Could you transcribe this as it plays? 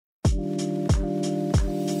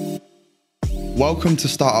Welcome to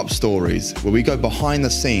Startup Stories, where we go behind the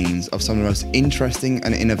scenes of some of the most interesting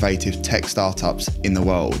and innovative tech startups in the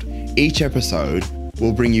world. Each episode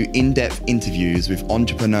will bring you in-depth interviews with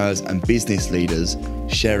entrepreneurs and business leaders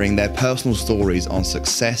sharing their personal stories on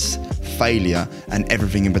success, failure, and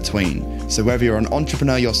everything in between. So whether you're an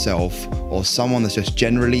entrepreneur yourself or someone that's just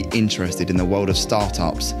generally interested in the world of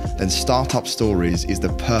startups, then Startup Stories is the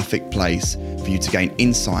perfect place for you to gain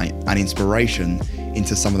insight and inspiration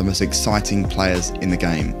into some of the most exciting players in the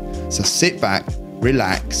game. So sit back,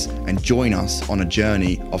 relax, and join us on a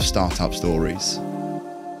journey of startup stories.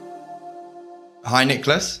 Hi,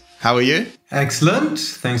 Nicholas. How are you? Excellent.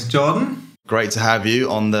 Thanks, Jordan. Great to have you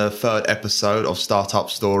on the third episode of Startup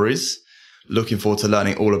Stories. Looking forward to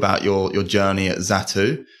learning all about your journey at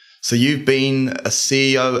Zatu. So you've been a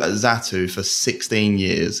CEO at Zatu for 16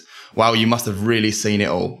 years. Wow, you must have really seen it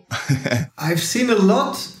all. I've seen a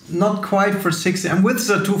lot, not quite for 16. I'm with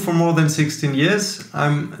Zatu for more than 16 years.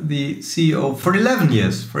 I'm the CEO for 11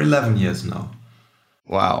 years now.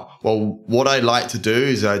 Wow. Well, what I'd like to do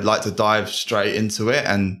is I'd like to dive straight into it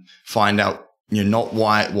and find out, not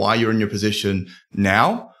why you're in your position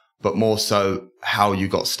now, but more so how you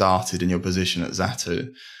got started in your position at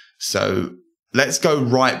Zatu. So let's go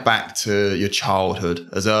right back to your childhood,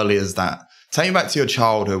 as early as that. Take me back to your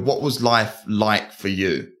childhood. What was life like for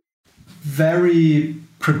you? Very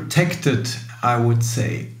protected, I would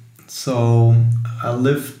say. So I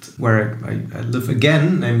lived where I live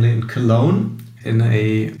again, namely in Cologne, in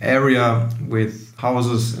an area with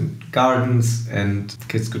houses and gardens, and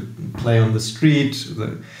kids could play on the street.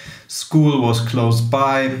 The school was close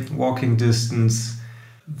by, walking distance.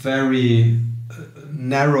 Very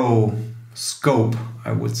narrow scope,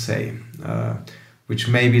 I would say, which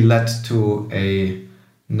maybe led to a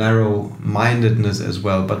narrow-mindedness as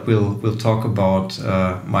well. But we'll talk about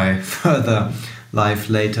my further life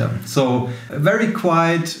later. So very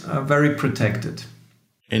quiet, very protected.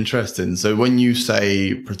 Interesting. So when you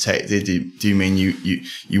say protected, do you mean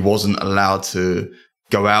you wasn't allowed to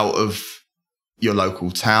go out of your local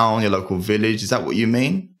town, your local village? Is that what you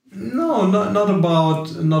mean? No, not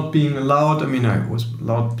about not being allowed. I mean, I was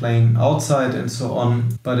allowed playing outside and so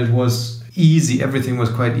on, but it was easy. Everything was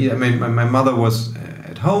quite easy. I mean, my mother was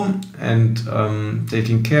at home and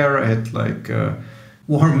taking care. I had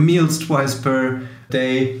warm meals twice per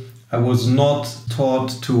day. I was not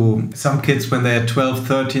taught to, some kids when they're 12,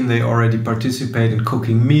 13, they already participate in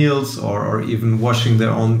cooking meals or even washing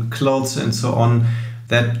their own clothes and so on.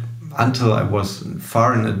 That until I was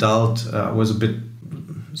far an adult, I was a bit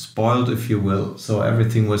spoiled, if you will. So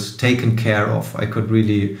everything was taken care of. I could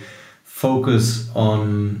really focus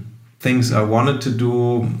on things I wanted to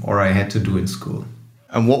do or I had to do in school.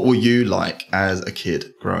 And what were you like as a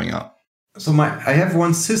kid growing up? So I have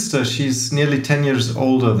one sister. She's nearly 10 years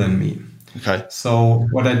older than me. Okay. So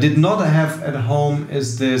what I did not have at home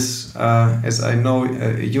is this, as I know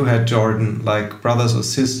you had, Jordan, like brothers or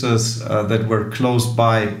sisters that were close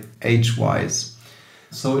by age-wise.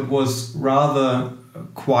 So it was rather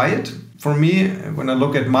quiet for me. When I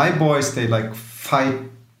look at my boys, they fight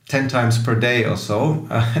 10 times per day or so.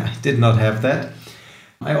 I did not have that.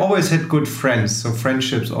 I always had good friends, so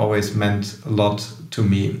friendships always meant a lot to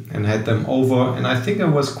me and had them over. And I think I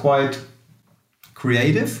was quite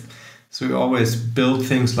creative. So we always built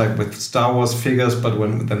things like with Star Wars figures, but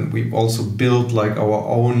then we also built our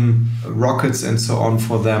own rockets and so on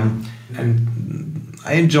for them. And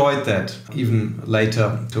I enjoyed that even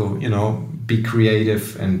later to, be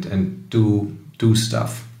creative and do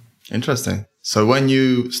stuff. Interesting. So when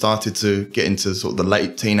you started to get into sort of the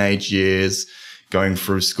late teenage years, going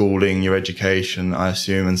through schooling, your education, I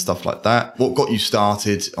assume, and stuff like that, what got you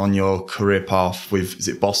started on your career path with, is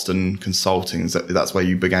it Boston Consulting? That's where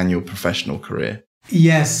you began your professional career?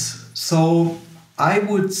 Yes. So I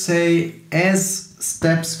would say as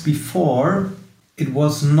steps before, it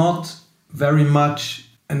was not very much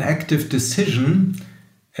an active decision,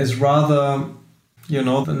 as rather,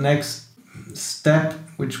 the next step,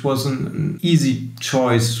 which was an easy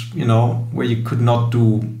choice, where you could not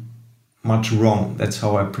do much wrong. That's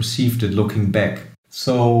how I perceived it looking back.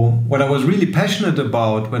 So what I was really passionate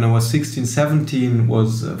about when I was 16, 17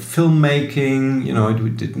 was filmmaking. We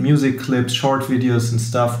did music clips, short videos and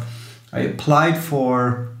stuff. I applied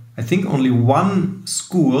for, I think, only one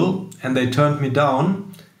school and they turned me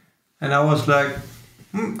down. And I was like,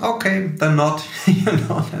 okay, then not,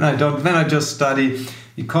 and I just study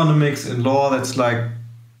economics and law. That's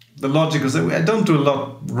the logic is that I don't do a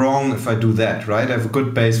lot wrong if I do that, right? I have a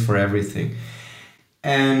good base for everything.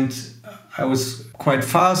 And I was quite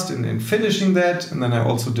fast in finishing that. And then I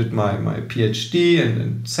also did my PhD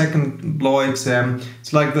and second law exam.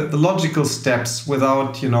 It's like the logical steps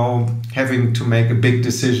without, having to make a big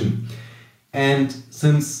decision. And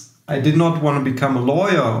since I did not want to become a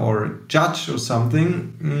lawyer or a judge or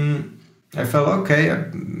something, I felt, okay,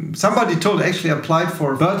 somebody actually applied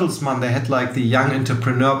for Bertelsmann. They had like the Young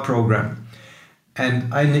Entrepreneur program.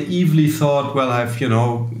 And I naively thought, well, I have,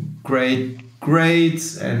 great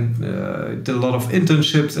grades and did a lot of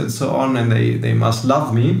internships and so on, and they must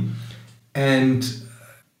love me. And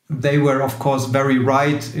they were, of course, very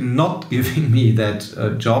right in not giving me that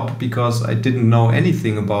job, because I didn't know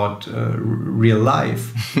anything about real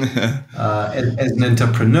life as an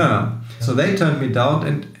entrepreneur. So they turned me down.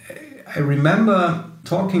 And I remember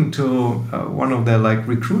talking to one of their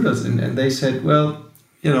recruiters, and they said, well,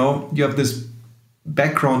 you have this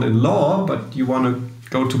background in law, but you want to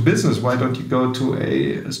go to business. Why don't you go to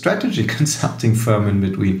a strategy consulting firm in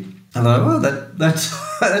between? And I thought, well,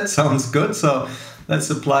 that sounds good. So let's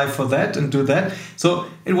apply for that and do that. So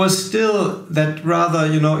it was still that rather,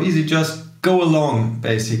 easy, just go along,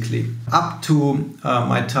 basically, up to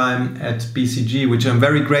my time at BCG, which I'm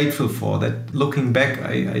very grateful for. That looking back,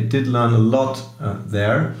 I did learn a lot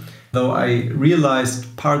there, though I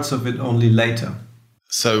realized parts of it only later.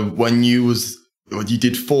 So when you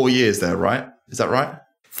did 4 years there, right? Is that right?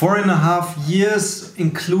 4.5 years,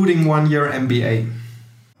 including 1 year MBA.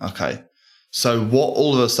 Okay. So what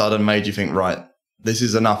all of a sudden made you think, right, this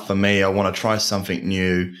is enough for me. I want to try something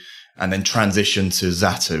new, and then transition to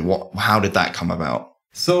Zatu? How did that come about?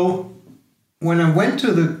 So when I went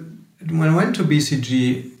to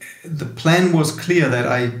BCG, the plan was clear that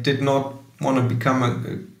I did not want to become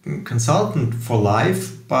a consultant for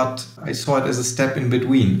life, but I saw it as a step in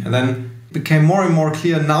between. And then it became more and more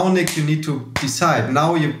clear, now, Nick, you need to decide.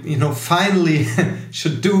 Now you finally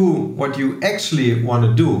should do what you actually want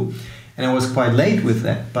to do. And I was quite late with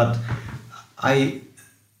that, but I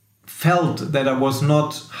felt that I was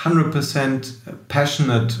not 100%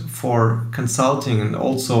 passionate for consulting. And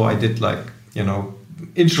also I did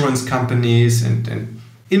insurance companies and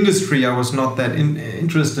industry I was not that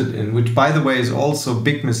interested in, which, by the way, is also a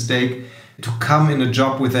big mistake, to come in a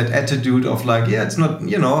job with that attitude of it's not,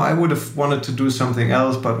 I would have wanted to do something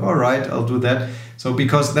else, but all right, I'll do that. So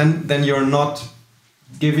because then you're not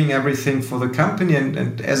giving everything for the company,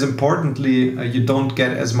 and as importantly, you don't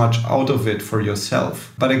get as much out of it for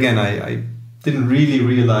yourself. But again, I didn't really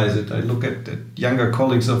realize it. I look at younger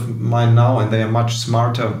colleagues of mine now, and they are much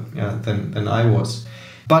smarter than I was.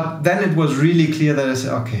 But then it was really clear that I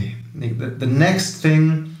said, okay, Nick, the next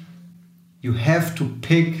thing you have to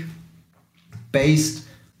pick based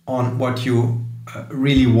on what you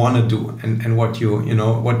really want to do, and what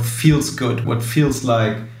what feels good, what feels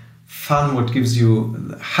like fun, what gives you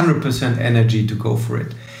 100% energy to go for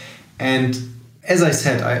it. And as I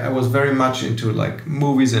said, I was very much into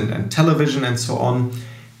movies and television and so on.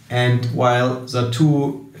 And while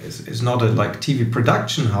Zatu is not a TV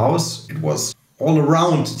production house, it was all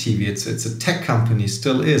around TV. It's a tech company,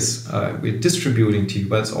 still is. We're distributing TV,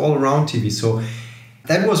 but it's all around TV. So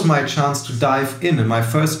that was my chance to dive in. And my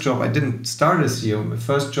first job, I didn't start as CEO. My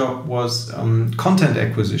first job was content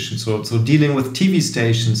acquisition. So dealing with TV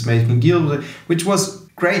stations, making deals with it, which was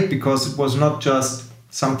great because it was not just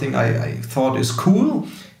something I thought is cool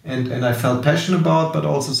and I felt passionate about, but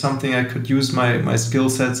also something I could use my skill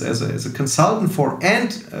sets as a consultant for, and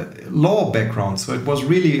law background. So it was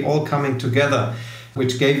really all coming together,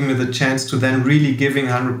 which gave me the chance to then really giving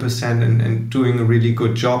 100% and doing a really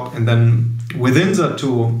good job. And then within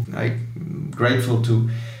Zatu, I'm grateful to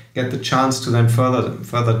get the chance to then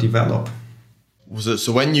further develop.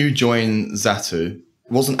 So when you joined Zatu,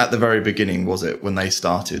 it wasn't at the very beginning, was it, when they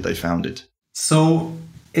founded? So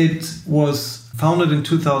it was founded in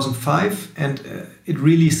 2005, and it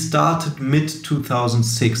really started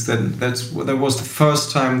mid-2006. That was the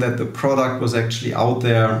first time that the product was actually out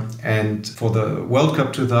there. And for the World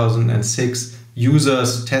Cup 2006,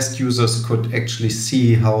 test users could actually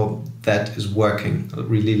see how that is working,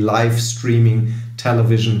 really live streaming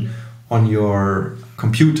television on your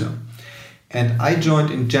computer. And I joined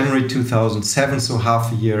in January 2007, so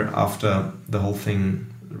half a year after the whole thing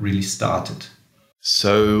really started.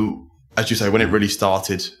 So, as you say, when it really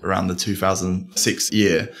started around the 2006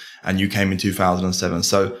 year, and you came in 2007.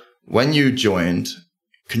 So when you joined,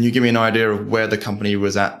 can you give me an idea of where the company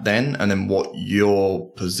was at then, and then what your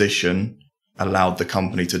position allowed the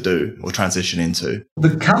company to do or transition into?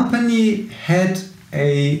 The company had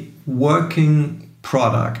a working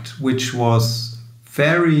product which was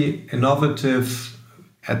very innovative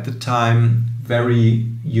at the time, very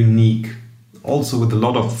unique. also with a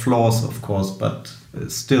lot of flaws, of course, but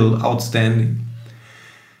still outstanding.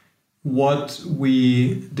 What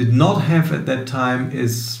we did not have at that time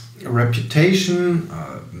is a reputation,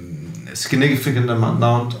 a significant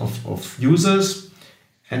amount of users.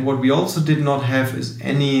 And what we also did not have is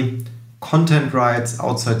any content rights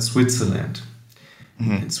outside Switzerland.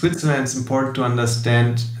 In Switzerland, it's important to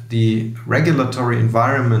understand the regulatory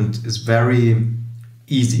environment is very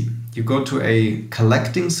easy. You go to a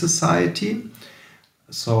collecting society,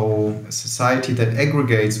 so a society that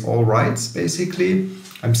aggregates all rights, basically.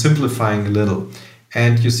 I'm simplifying a little.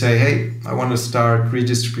 And you say, hey, I want to start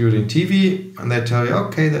redistributing TV. And they tell you,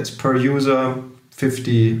 okay, that's per user,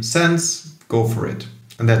 50 cents, go for it.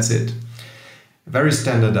 And that's it. Very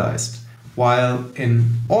standardized. While in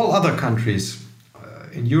all other countries,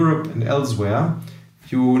 in Europe and elsewhere,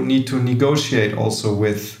 you need to negotiate also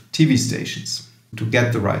with TV stations to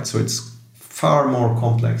get the rights. So it's far more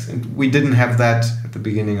complex. And we didn't have that at the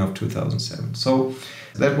beginning of 2007. So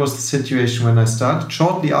that was the situation when I started.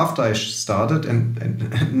 Shortly after I started,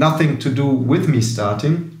 and nothing to do with me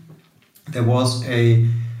starting, there was a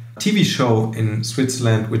TV show in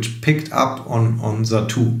Switzerland which picked up on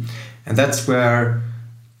Zattoo. And that's where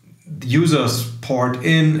the users poured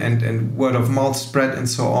in and word of mouth spread and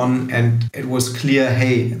so on. And it was clear,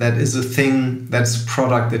 hey, that is a thing, that's a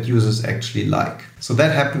product that users actually like. So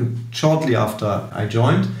that happened shortly after I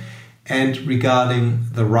joined. And regarding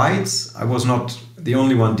the rights, I was not the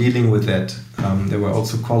only one dealing with that. There were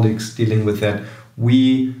also colleagues dealing with that.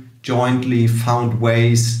 We jointly found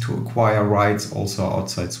ways to acquire rights also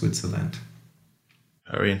outside Switzerland.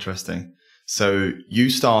 Very interesting. So you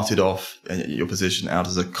started off your position out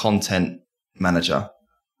as a content manager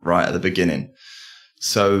right at the beginning.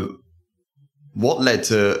 So what led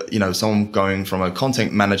to, someone going from a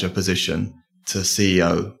content manager position to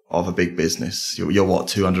CEO of a big business? You're what,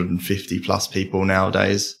 250 plus people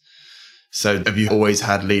nowadays? So have you always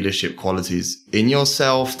had leadership qualities in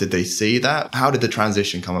yourself? Did they see that? How did the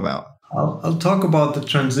transition come about? I'll talk about the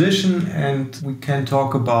transition, and we can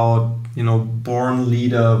talk about, born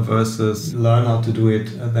leader versus learn how to do it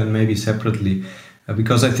then maybe separately,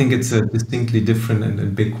 because I think it's a distinctly different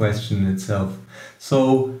and big question in itself.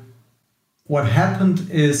 So what happened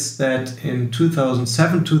is that in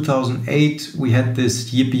 2007, 2008, we had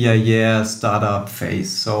this yippee-yay startup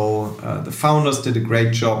phase. So the founders did a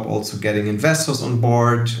great job also getting investors on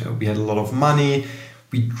board. We had a lot of money.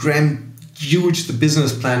 We dreamt huge. The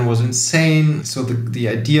business plan was insane. So the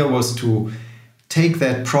idea was to take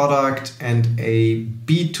that product and a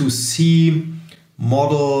B2C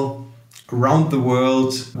model around the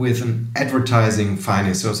world with an advertising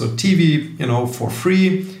finance. So TV, for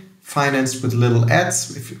free, financed with little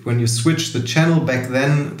ads. When you switch the channel back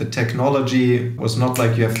then, the technology was not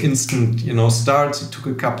like you have instant, starts. It took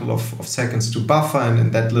a couple of seconds to buffer, and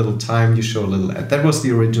in that little time you show a little ad. That was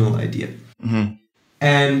the original idea. Mm-hmm.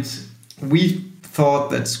 And we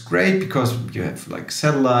thought that's great because you have like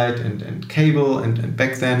satellite and cable, and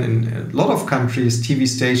back then in a lot of countries TV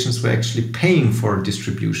stations were actually paying for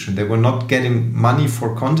distribution. They were not getting money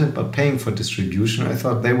for content but paying for distribution. I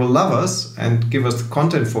thought they will love us and give us the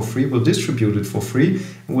content for free, we'll distribute it for free,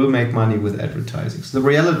 and we'll make money with advertising. So the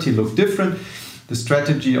reality looked different. The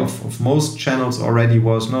strategy of most channels already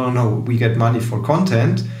was no, we get money for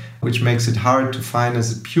content, which makes it hard to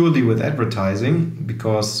finance it purely with advertising,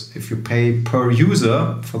 because if you pay per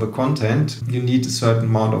user for the content, you need a certain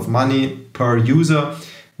amount of money per user,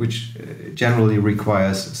 which generally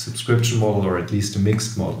requires a subscription model or at least a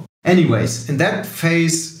mixed model. Anyways, in that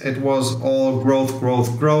phase, it was all growth,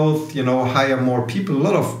 hire more people. A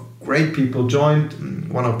lot of great people joined.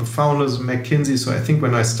 One of the founders, McKinsey. So I think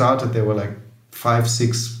when I started, there were like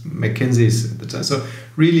 5-6 McKinseys at the time. So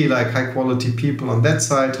really like high quality people on that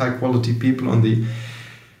side, high quality people on the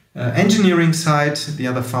engineering side. The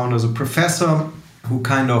other founder is a professor who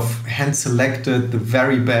kind of hand selected the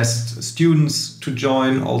very best students to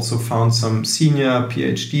join, also found some senior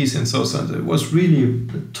PhDs and so on. It was really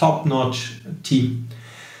a top-notch team.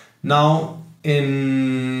 Now,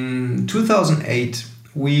 in 2008,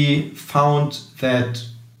 we found that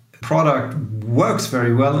product works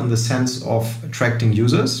very well in the sense of attracting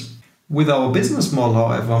users. With our business model,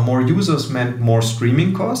 however, more users meant more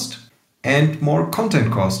streaming cost and more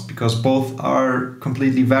content cost, because both are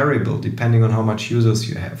completely variable depending on how much users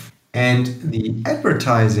you have. And the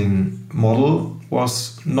advertising model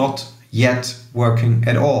was not yet working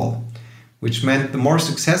at all, which meant the more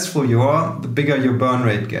successful you are, the bigger your burn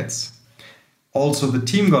rate gets. Also, the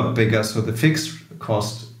team got bigger, so the fixed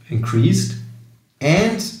cost increased.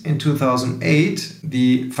 And in 2008,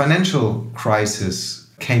 the financial crisis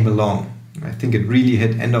came along. I think it really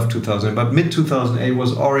hit end of 2000, but mid 2008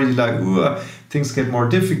 was already like, things get more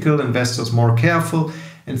difficult, investors more careful.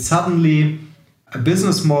 And suddenly a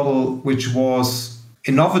business model which was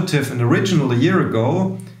innovative and original a year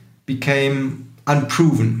ago became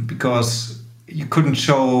unproven, because you couldn't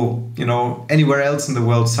show, anywhere else in the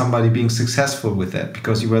world somebody being successful with that,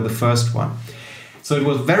 because you were the first one. So it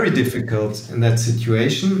was very difficult in that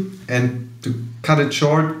situation. And to cut it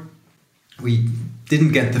short, we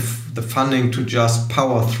didn't get the funding to just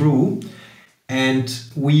power through. And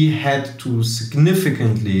we had to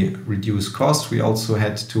significantly reduce costs. We also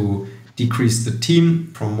had to decrease the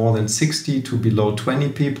team from more than 60 to below 20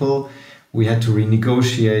 people. We had to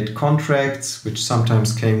renegotiate contracts, which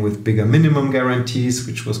sometimes came with bigger minimum guarantees,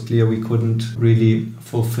 which was clear we couldn't really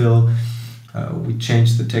fulfill. We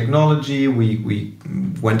changed the technology. We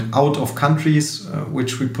went out of countries,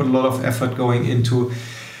 which we put a lot of effort going into,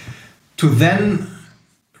 to then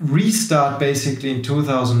restart basically in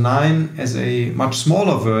 2009 as a much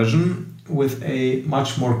smaller version with a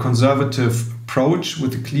much more conservative approach,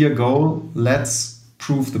 with a clear goal: let's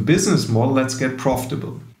prove the business model, let's get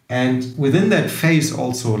profitable. And within that phase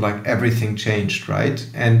also, like, everything changed, right?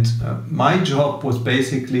 And my job was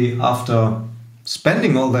basically, after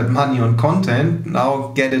spending all that money on content, now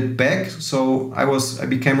get it back. So I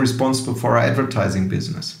became responsible for our advertising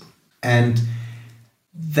business. And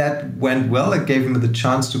that went well. It gave me the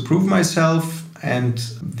chance to prove myself, and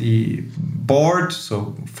the board,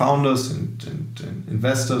 so founders and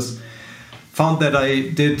investors, found that I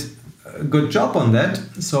did a good job on that.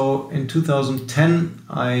 So in 2010,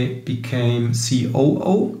 I became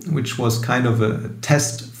COO, which was kind of a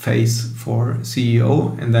test phase for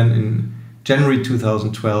CEO. And then in January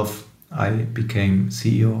 2012, I became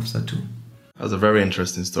CEO of Zattoo. That was a very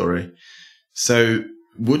interesting story. So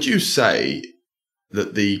would you say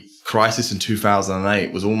that the crisis in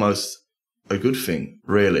 2008 was almost a good thing,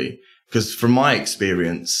 really? Because from my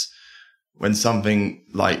experience, when something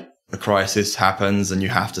like a crisis happens and you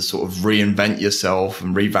have to sort of reinvent yourself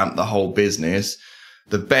and revamp the whole business,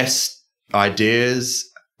 the best ideas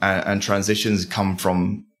and transitions come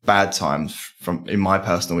from bad times, in my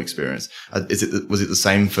personal experience. Was it the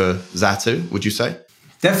same for Zattoo, would you say?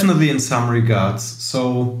 Definitely in some regards.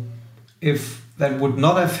 So if that would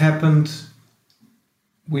not have happened,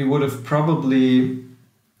 we would have probably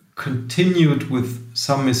continued with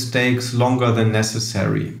some mistakes longer than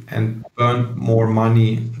necessary and burned more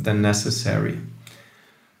money than necessary.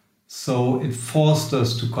 So it forced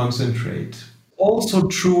us to concentrate. Also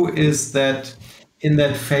true is that in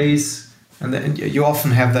that phase, and you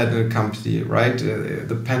often have that in a company, right?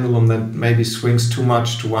 The pendulum then maybe swings too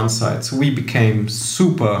much to one side. So we became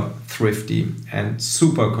super thrifty and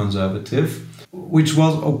super conservative, which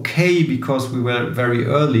was okay because we were very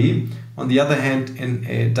early. On the other hand, in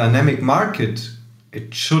a dynamic market,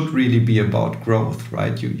 it should really be about growth,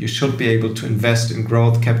 right? You should be able to invest in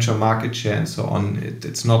growth, capture market share, and so on.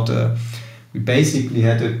 It's not we basically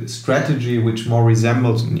had a strategy which more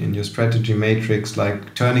resembles in your strategy matrix,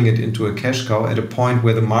 like turning it into a cash cow at a point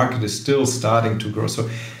where the market is still starting to grow. So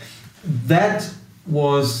that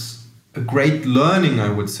was a great learning, I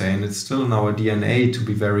would say, and it's still in our DNA to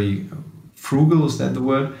be very frugal, is that the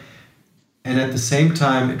word? And at the same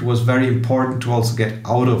time, it was very important to also get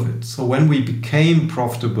out of it. So when we became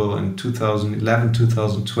profitable in 2011,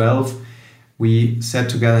 2012, we sat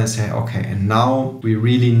together and said, okay, and now we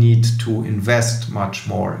really need to invest much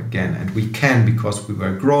more again. And we can, because we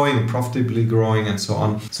were growing, profitably growing, and so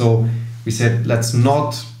on. So we said, let's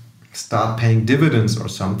not start paying dividends or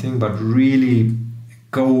something, but really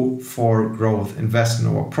go for growth, invest in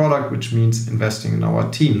our product, which means investing in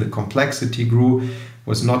our team. The complexity grew.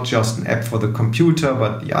 Was not just an app for the computer,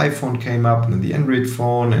 but the iPhone came up, and the Android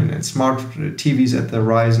phone, and smart TVs at the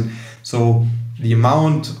horizon. So the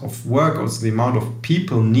amount of work, also the amount of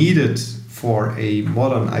people needed for a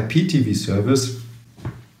modern IPTV service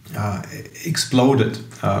exploded.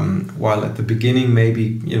 While at the beginning,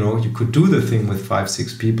 maybe you could do the thing with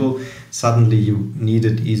 5-6 people, suddenly you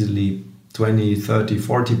needed easily 20, 30,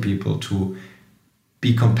 40 people to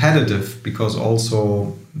be competitive, because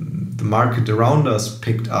also the market around us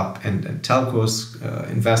picked up and telcos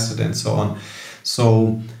invested and so on.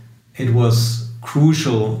 So it was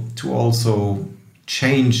crucial to also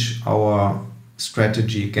change our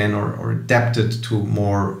strategy again, or adapt it to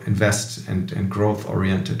more invest and growth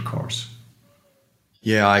oriented course.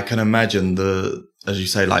 Yeah, I can imagine as you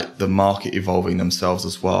say, like the market evolving themselves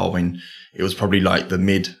as well. I mean, it was probably like the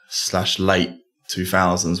mid/late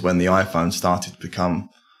 2000s when the iPhone started to become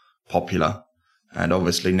popular. And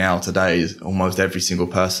obviously now today, almost every single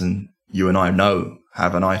person you and I know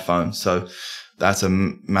have an iPhone. So that's a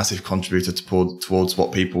massive contributor towards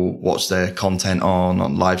what people watch their content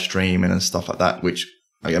on live streaming and stuff like that, which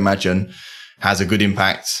I imagine has a good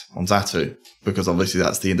impact on Zatu, because obviously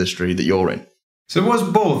that's the industry that you're in. So it was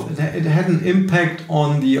both. It had an impact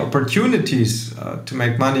on the opportunities to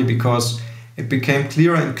make money, because it became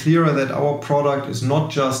clearer and clearer that our product is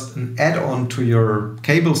not just an add-on to your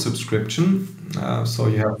cable subscription. So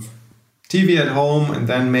you have TV at home, and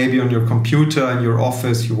then maybe on your computer in your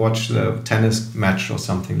office you watch the tennis match or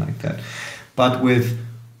something like that. But with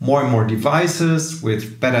more and more devices,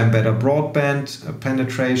 with better and better broadband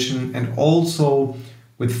penetration, and also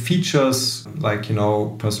with features like,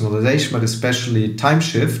 personalization, but especially time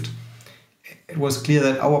shift, it was clear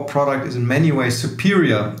that our product is in many ways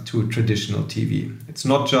superior to traditional TV. It's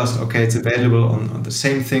not just, it's available on the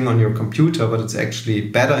same thing on your computer, but it's actually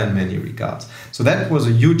better in many regards. So that was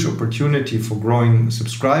a huge opportunity for growing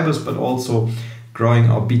subscribers, but also growing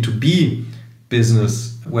our B2B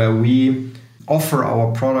business, where we offer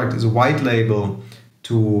our product as a white label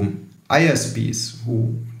to ISPs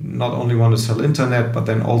who not only want to sell internet, but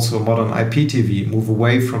then also modern IPTV, move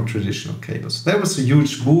away from traditional cables. So that was a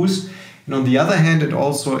huge boost. And on the other hand, it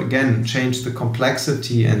also, again, changed the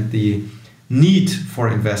complexity and the need for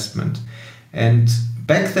investment. And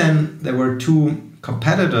back then, there were two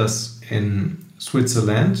competitors in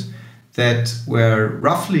Switzerland that were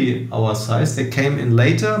roughly our size. They came in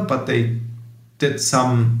later, but they did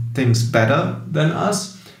some things better than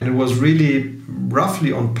us. And it was really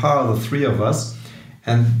roughly on par, the three of us.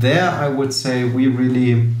 And there, I would say, we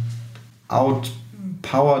really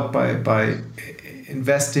outpowered by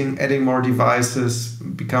investing, adding more devices,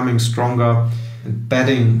 becoming stronger, and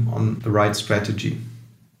betting on the right strategy.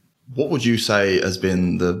 What would you say has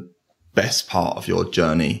been the best part of your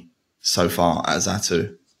journey so far at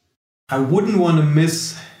Zatu? I wouldn't want to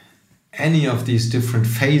miss any of these different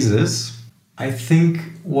phases. I think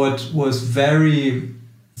what was very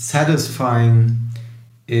satisfying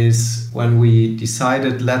is when we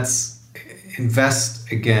decided, let's invest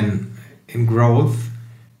again in growth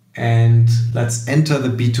and let's enter the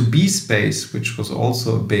B2B space, which was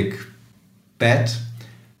also a big bet,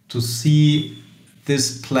 to see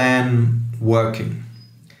this plan working.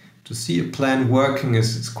 To see a plan working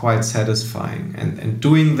is quite satisfying. And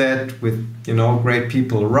doing that with, great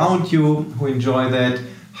people around you who enjoy that,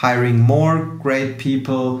 hiring more great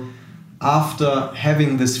people. After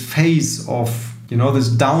having this phase of, this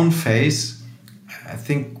down phase, I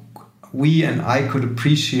think we and I could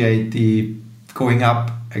appreciate the going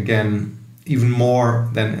up again even more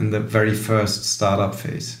than in the very first startup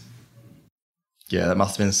phase. Yeah, that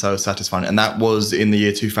must have been so satisfying. And that was in the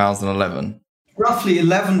year 2011? Roughly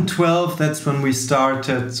 11, 12, that's when we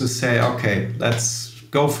started to say, okay, let's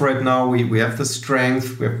go for it now. We have the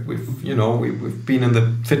strength. We've been in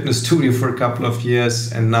the fitness studio for a couple of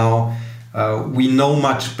years, and now we know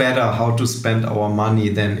much better how to spend our money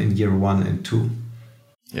than in year 1 and 2.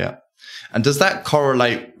 Yeah. And does that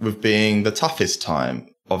correlate with being the toughest time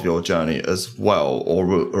of your journey as well?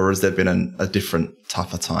 Or has there been a different,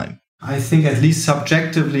 tougher time? I think at least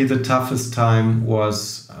subjectively, the toughest time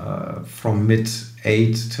was from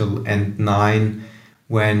mid-8 till end 9,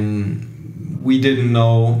 when we didn't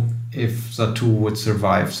know if Zatu would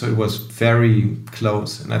survive. So it was very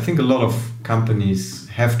close. And I think a lot of companies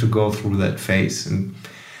have to go through that phase. And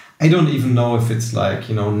I don't even know if it's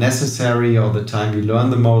necessary or the time you learn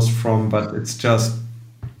the most from, but it's just,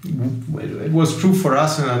 it was true for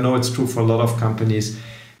us, and I know it's true for a lot of companies,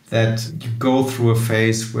 that you go through a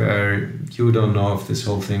phase where you don't know if this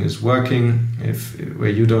whole thing is working, where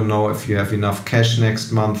you don't know if you have enough cash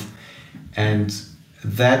next month. And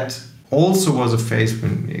that also was a phase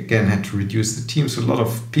when we again had to reduce the team. So a lot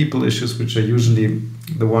of people issues, which are usually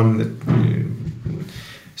the one that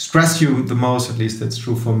stress you the most, at least that's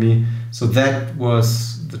true for me. So that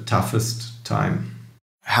was the toughest time.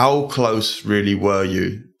 How close really were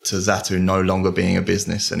you to Zatu no longer being a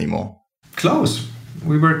business anymore? Close.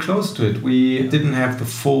 We were close to it. We didn't have the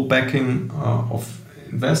full backing of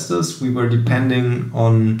investors. We were depending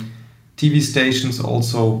on TV stations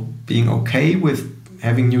also being okay with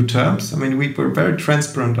having new terms. I mean, we were very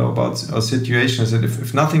transparent about our situation. I said,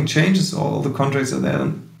 if nothing changes, all the contracts are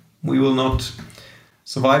there, we will not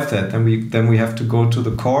survive that. Then we have to go to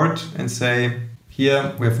the court and say,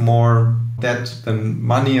 here we have more debt than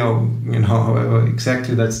money, or however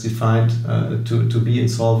exactly that's defined, to be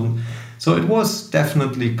insolvent. So it was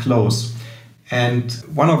definitely close. And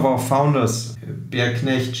one of our founders, Bea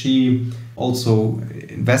Knecht, she also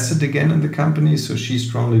invested again in the company. So she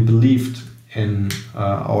strongly believed in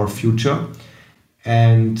our future.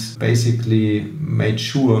 and basically made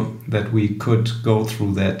sure that we could go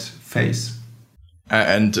through that phase.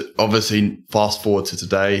 And obviously, fast forward to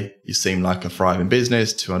today, you seem like a thriving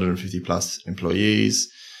business, 250 plus employees.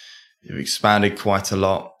 You've expanded quite a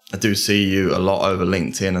lot. I do see you a lot over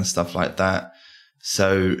LinkedIn and stuff like that.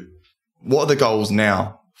 So what are the goals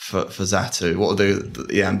now for Zatu? What are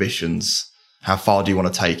the ambitions? How far do you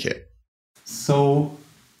want to take it? So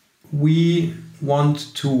we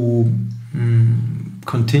want to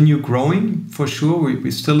continue growing for sure.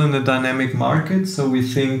 We're still in a dynamic market, so we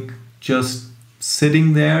think just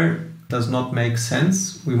sitting there does not make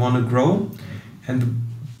sense. We want to grow. And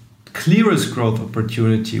the clearest growth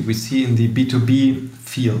opportunity we see in the B2B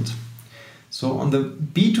field. So on the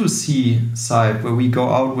B2C side, where we go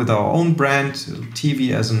out with our own brand,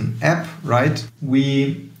 TV as an app, right?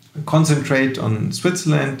 We concentrate on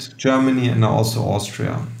Switzerland, Germany, and now also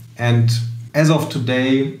Austria. And as of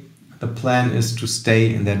today, the plan is to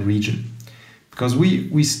stay in that region. Because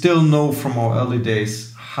we still know from our early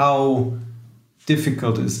days how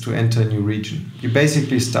difficult it is to enter a new region. You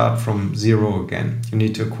basically start from zero again. You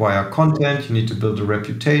need to acquire content, you need to build a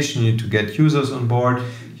reputation, you need to get users on board,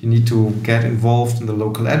 you need to get involved in the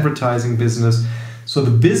local advertising business. So the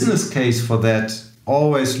business case for that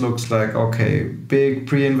always looks like, okay, big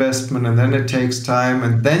pre-investment, and then it takes time,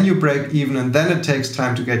 and then you break even, and then it takes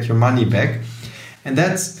time to get your money back. And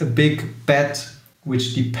that's a big bet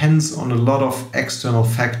which depends on a lot of external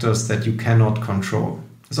factors that you cannot control.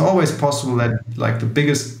 It's always possible that like the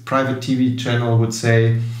biggest private TV channel would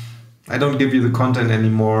say, I don't give you the content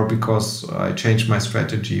anymore because I changed my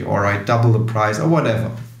strategy, or I double the price, or whatever.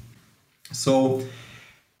 So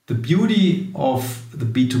the beauty of the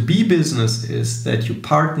B2B business is that you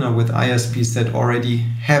partner with ISPs that already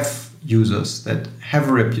have users, that have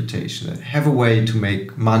a reputation, that have a way to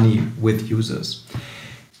make money with users,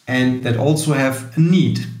 and that also have a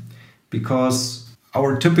need, because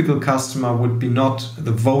our typical customer would be not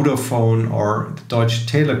the Vodafone or the Deutsche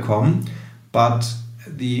Telekom, but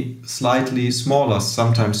the slightly smaller,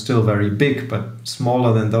 sometimes still very big, but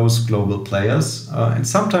smaller than those global players, and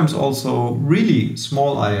sometimes also really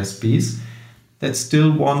small ISPs that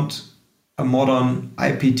still want a modern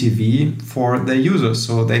IPTV for their users,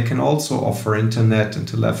 so they can also offer internet and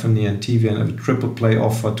telephony and TV and a triple play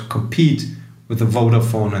offer to compete with the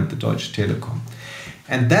Vodafone and the Deutsche Telekom.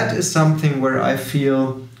 And that is something where I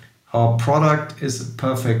feel our product is a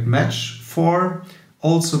perfect match for.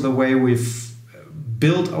 Also the way we've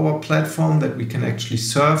built our platform, that we can actually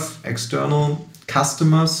serve external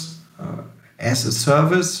customers as a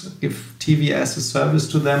service, give TV as a service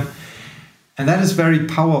to them. And that is very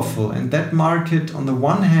powerful. And that market, on the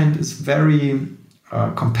one hand, is very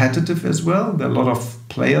competitive as well. There are a lot of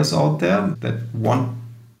players out there that want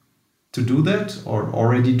to do that, or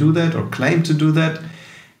already do that, or claim to do that.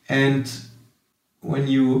 And when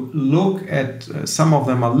you look at some of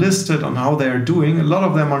them are listed on how they are doing, a lot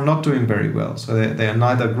of them are not doing very well. So they are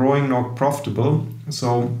neither growing nor profitable.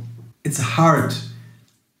 So it's hard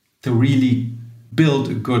to really build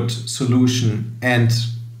a good solution and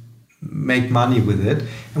make money with it.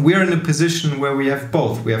 And we are in a position where we have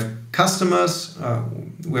both. We have customers,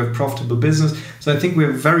 we have profitable business. So I think we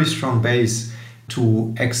have a very strong base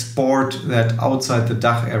to export that outside the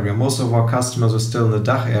DACH area. Most of our customers are still in the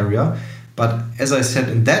DACH area. But as I said,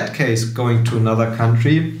 in that case, going to another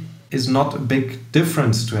country is not a big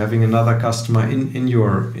difference to having another customer in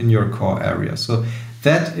your core area. So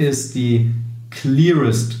that is the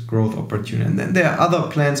clearest growth opportunity. And then there are other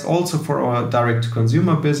plans also for our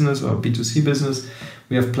direct-to-consumer business or B2C business.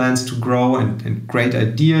 We have plans to grow and great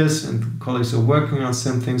ideas, and colleagues are working on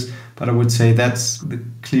some things. But I would say that's the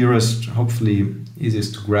clearest, hopefully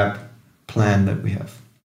easiest to grab plan that we have.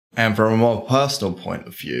 And from a more personal point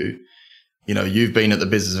of view, you know, you've been at the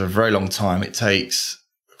business for a very long time. It takes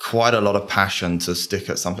quite a lot of passion to stick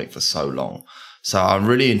at something for so long. So I'm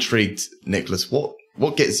really intrigued, Nicholas,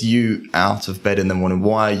 what gets you out of bed in the morning?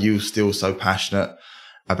 Why are you still so passionate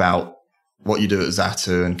about what you do at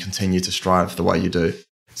Zatu and continue to strive the way you do?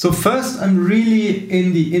 So first, I'm really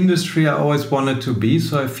in the industry I always wanted to be.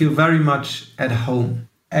 So I feel very much at home.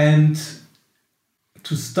 And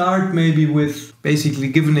to start maybe with basically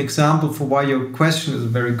give an example for why your question is a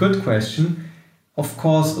very good question. Of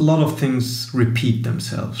course, a lot of things repeat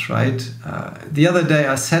themselves, right? The other day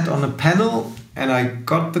I sat on a panel and I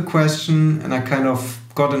got the question and I kind of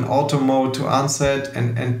got in auto mode to answer it.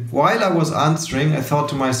 And while I was answering, I thought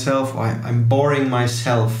to myself, oh, I'm boring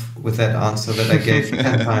myself with that answer that I gave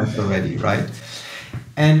 10 times already, right?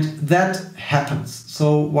 And that happens.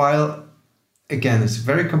 So while, again, it's a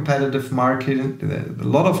very competitive market, a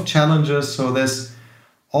lot of challenges. So there's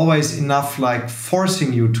always enough like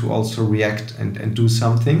forcing you to also react and do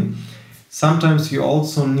something. Sometimes you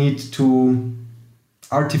also need to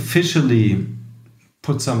artificially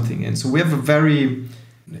put something in. So we have a very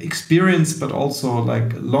experienced but also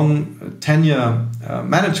like long tenure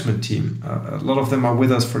management team. A lot of them are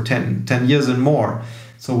with us for 10 years and more.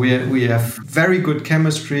 So we have very good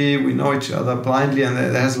chemistry, we know each other blindly, and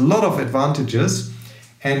there has a lot of advantages.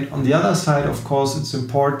 And on the other side, of course, it's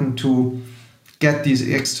important to get these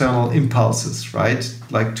external impulses, right?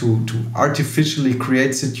 Like to artificially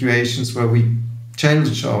create situations where we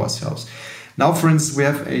challenge ourselves. Now, for instance, we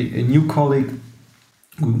have a new colleague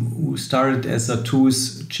who started as a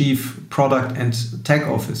TU's chief product and tech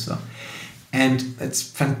officer. And it's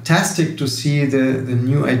fantastic to see the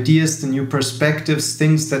new ideas, the new perspectives,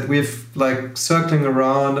 things that we've like circling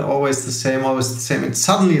around, always the same. And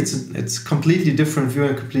suddenly it's completely different view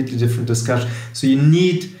and completely different discussion. So you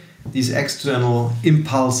need these external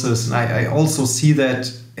impulses. And I also see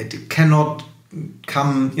that it cannot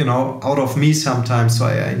come, out of me sometimes. So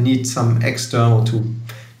I need some external to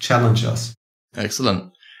challenge us.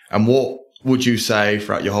 Excellent. And what would you say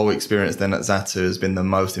throughout your whole experience then at Zatu has been the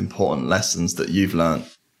most important lessons that you've learned?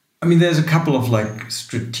 I mean, there's a couple of like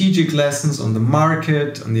strategic lessons on the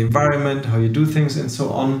market, on the environment, how you do things and so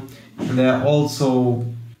on. And there are also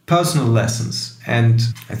personal lessons. And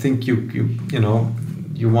I think you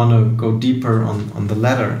want to go deeper on the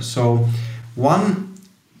latter. So one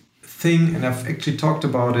thing, and I've actually talked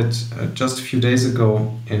about it just a few days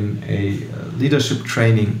ago in a leadership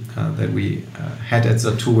training that we had at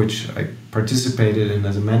Zatu, which I participated in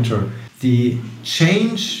as a mentor. The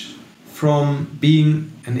change from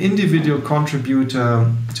being an individual contributor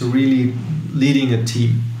to really leading a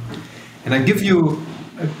team. And I give you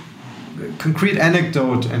a concrete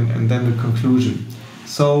anecdote and then the conclusion.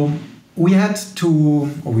 So we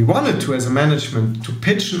wanted to, as a management, to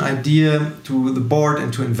pitch an idea to the board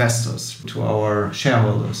and to investors, to our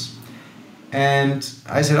shareholders. And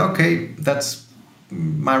I said, okay, that's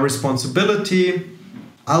my responsibility.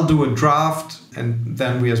 I'll do a draft and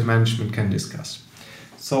then we as management can discuss.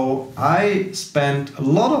 So I spent a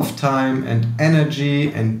lot of time and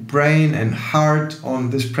energy and brain and heart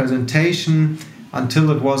on this presentation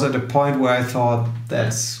until it was at a point where I thought,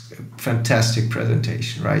 that's a fantastic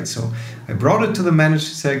presentation, right? So I brought it to the manager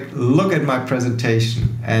and said, look at my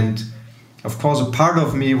presentation. And of course, a part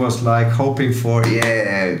of me was like hoping for,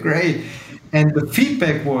 yeah, great. And the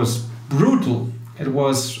feedback was brutal. It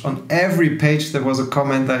was on every page, there was a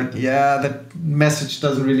comment like, yeah, that message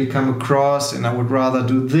doesn't really come across and I would rather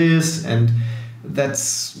do this. And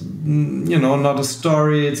that's, not a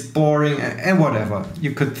story, it's boring and whatever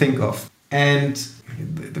you could think of. And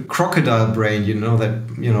the crocodile brain,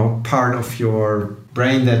 that, part of your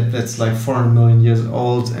brain that's like 400 million years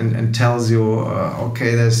old and tells you,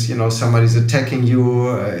 okay, there's, somebody's attacking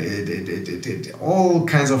you. It all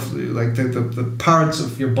kinds of like the parts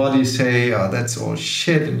of your body say, oh, that's all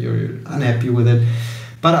shit and you're unhappy with it.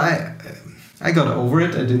 But I got over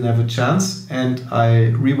it. I didn't have a chance and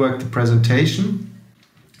I reworked the presentation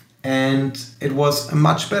and it was a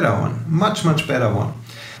much better one, much better one.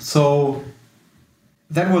 So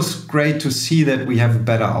that was great to see that we have a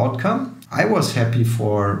better outcome. I was happy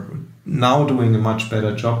for now doing a much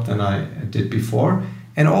better job than I did before.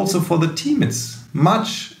 And also for the team, it's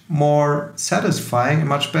much more satisfying and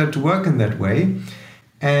much better to work in that way.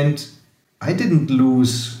 And I didn't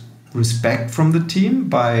lose respect from the team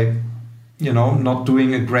by, not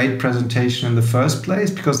doing a great presentation in the first place,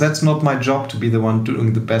 because that's not my job to be the one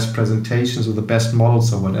doing the best presentations or the best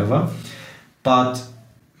models or whatever. But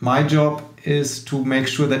my job is to make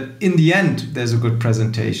sure that in the end there's a good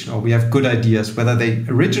presentation or we have good ideas, whether they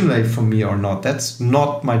originate from me or not. That's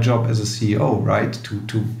not my job as a CEO, right?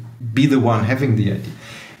 To be the one having the idea.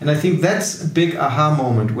 And I think that's a big aha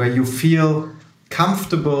moment where you feel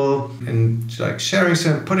comfortable in like sharing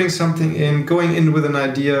something, putting something in, going in with an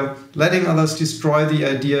idea, letting others destroy the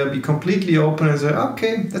idea, be completely open and say,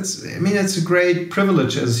 okay, it's a great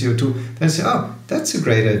privilege as a CEO to then say, oh, that's a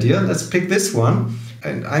great idea. Let's pick this one.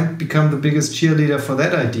 And I become the biggest cheerleader for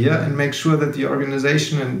that idea and make sure that the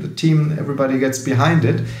organization and the team, everybody gets behind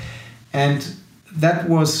it. And that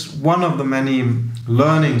was one of the many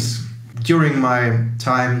learnings during my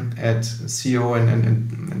time at CEO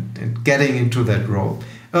and getting into that role.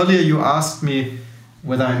 Earlier you asked me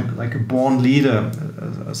whether I'm like a born leader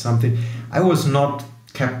or something. I was not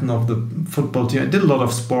captain of the football team. I did a lot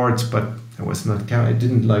of sports, but I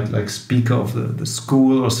didn't like speaker of the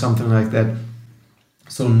school or something like that.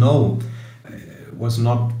 So no, it was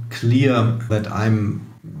not clear that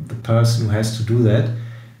I'm the person who has to do that.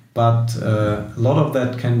 But a lot of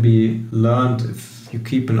that can be learned if you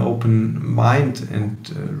keep an open mind and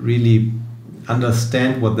really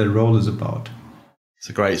understand what their role is about. It's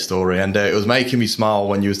a great story. And it was making me smile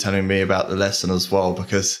when you was telling me about the lesson as well,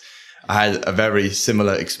 because I had a very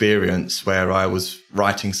similar experience where I was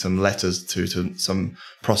writing some letters to some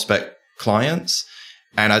prospect clients,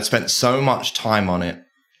 and I'd spent so much time on it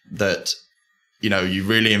that, you know, you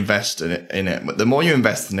really invest in it. But the more you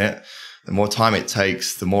invest in it, the more time it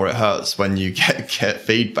takes, the more it hurts when you get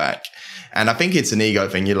feedback. And I think it's an ego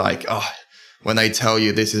thing. You're like, oh, when they tell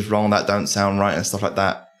you this is wrong, that don't sound right and stuff like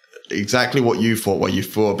that. Exactly what you thought, where you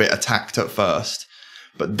feel a bit attacked at first.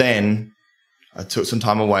 But then I took some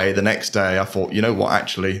time away. The next day I thought, you know what,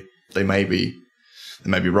 actually, they may be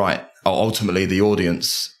right. Ultimately, the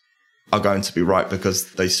audience are going to be right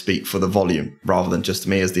because they speak for the volume rather than just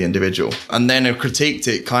me as the individual. And then I critiqued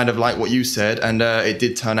it kind of like what you said, and it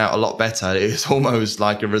did turn out a lot better. It's almost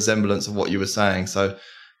like a resemblance of what you were saying. So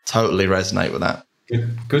totally resonate with that.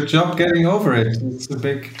 Good job getting over it. It's a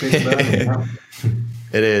big learning.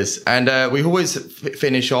 It is. And we always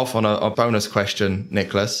finish off on a bonus question,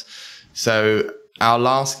 Nicholas. So our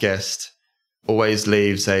last guest always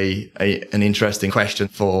leaves an interesting question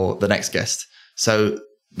for the next guest. So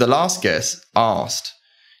the last guest asked,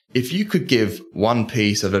 if you could give one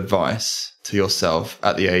piece of advice to yourself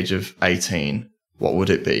at the age of 18, what would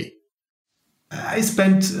it be? I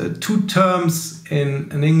spent 2 terms in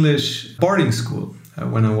an English boarding school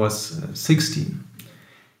when I was 16.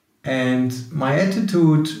 And my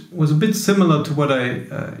attitude was a bit similar to what I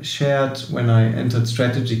shared when I entered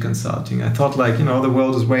strategy consulting. I thought, like, you know, the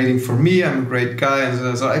world is waiting for me. I'm a great guy.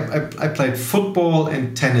 And so I played football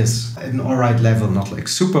and tennis at an all right level, not like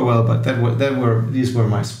super well, but these were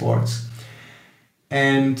my sports.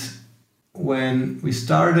 And when we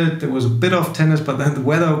started, there was a bit of tennis, but then the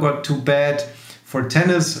weather got too bad for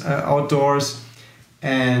tennis outdoors.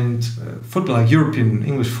 And football, like European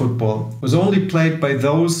English football, was only played by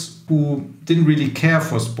those who didn't really care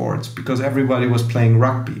for sports because everybody was playing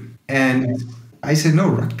rugby. And I said, no,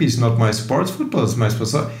 rugby is not my sport, football is my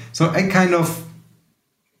sport. So I kind of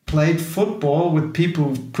played football with people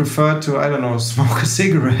who prefer to, I don't know, smoke a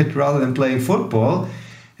cigarette rather than playing football.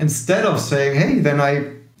 Instead of saying, hey, then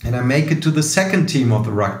I make it to the second team of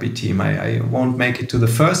the rugby team. I won't make it to the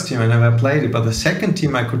first team, I never played it, but the second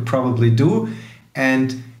team I could probably do.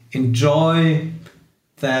 And enjoy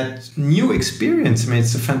that new experience. I mean,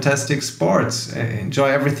 it's a fantastic sport. Enjoy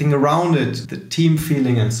everything around it, the team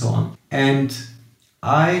feeling and so on. And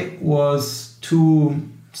I was too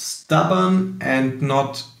stubborn and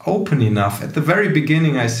not open enough. At the very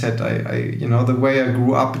beginning, I said, the way I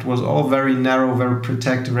grew up, it was all very narrow, very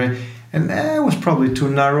protective, and I was probably too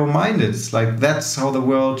narrow-minded. It's like, that's how the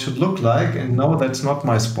world should look like. And no, that's not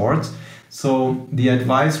my sport. So the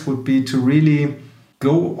advice would be to really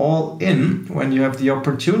go all in when you have the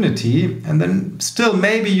opportunity, and then still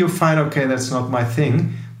maybe you find, okay, that's not my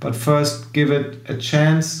thing, but first give it a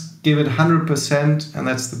chance, give it 100%, and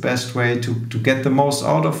that's the best way to get the most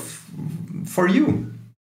out of for you.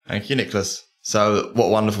 Thank you, Nicholas. So what a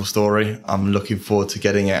wonderful story. I'm looking forward to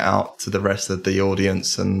getting it out to the rest of the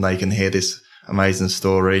audience and they can hear this amazing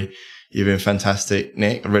story. You've been fantastic,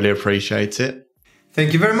 Nick. I really appreciate it.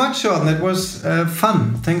 Thank you very much, Sean. That was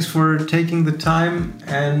fun. Thanks for taking the time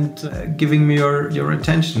and giving me your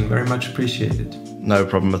attention. Very much appreciated. No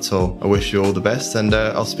problem at all. I wish you all the best and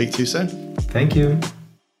I'll speak to you soon. Thank you.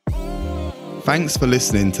 Thanks for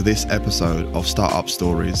listening to this episode of Startup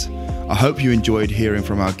Stories. I hope you enjoyed hearing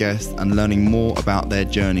from our guests and learning more about their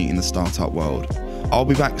journey in the startup world. I'll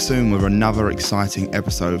be back soon with another exciting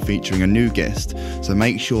episode featuring a new guest, so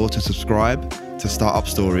make sure to subscribe to Startup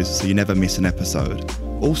Stories so you never miss an episode.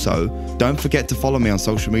 Also, don't forget to follow me on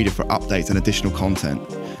social media for updates and additional content.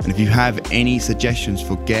 And if you have any suggestions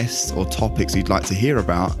for guests or topics you'd like to hear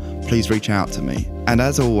about, please reach out to me. And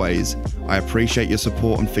as always, I appreciate your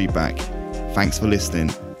support and feedback. Thanks for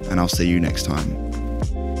listening, and I'll see you next time.